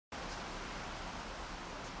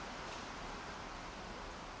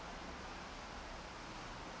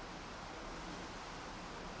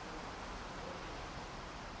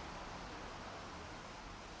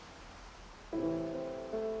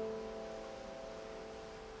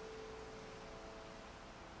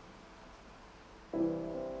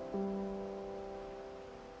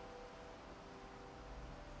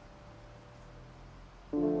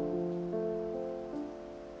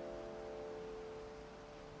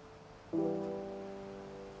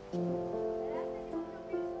Turn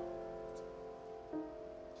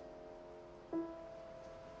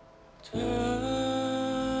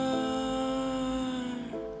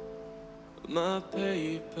my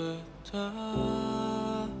paper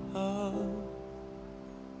down.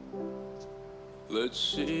 Let's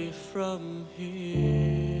see from here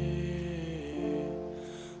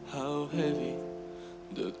how heavy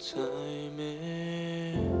the time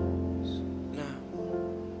is now.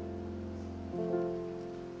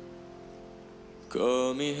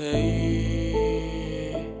 Call me hey,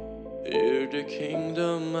 hear the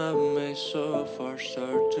kingdom I've made so far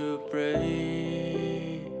start to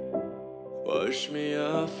break. Wash me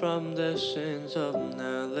off from the sins of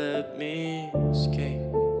now, let me escape.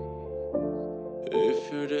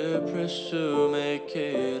 If you're depressed to make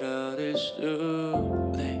it out, it's too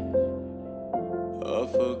late. I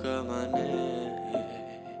forgot my name.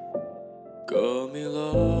 Got me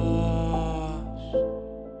lost.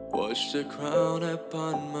 Watch the crown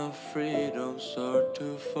upon my freedom start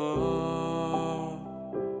to fall.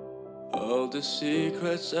 All the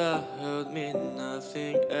secrets I held mean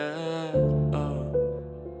nothing at all.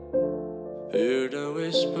 Hear the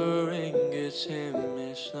whispering, it's him,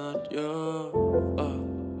 it's not your fault.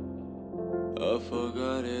 I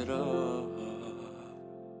forgot it all.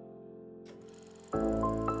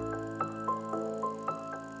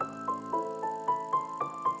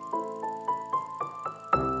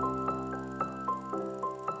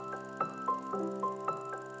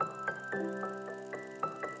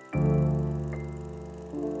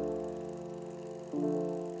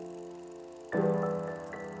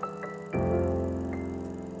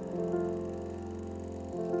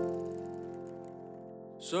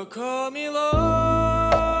 So call me lost.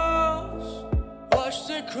 Watch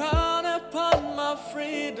the crown upon my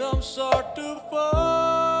freedom start to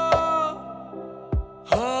fall.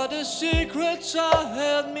 All the secrets I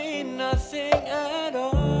held mean nothing at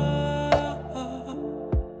all.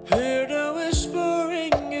 Hear the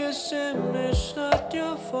whispering, it's him, it's not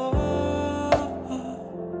your fault.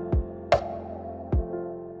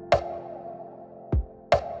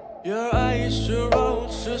 Your eyes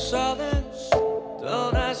surround to silence.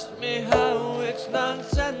 Don't ask me how, it's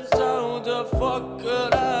nonsense. How the fuck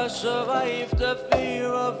could I survive the fear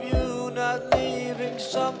of you not leaving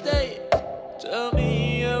someday? Tell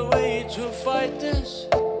me a way to fight this.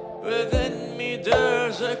 Within me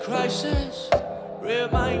there's a crisis.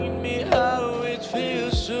 Remind me how it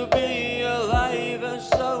feels to be alive and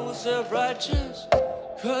so self-righteous.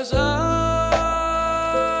 'Cause I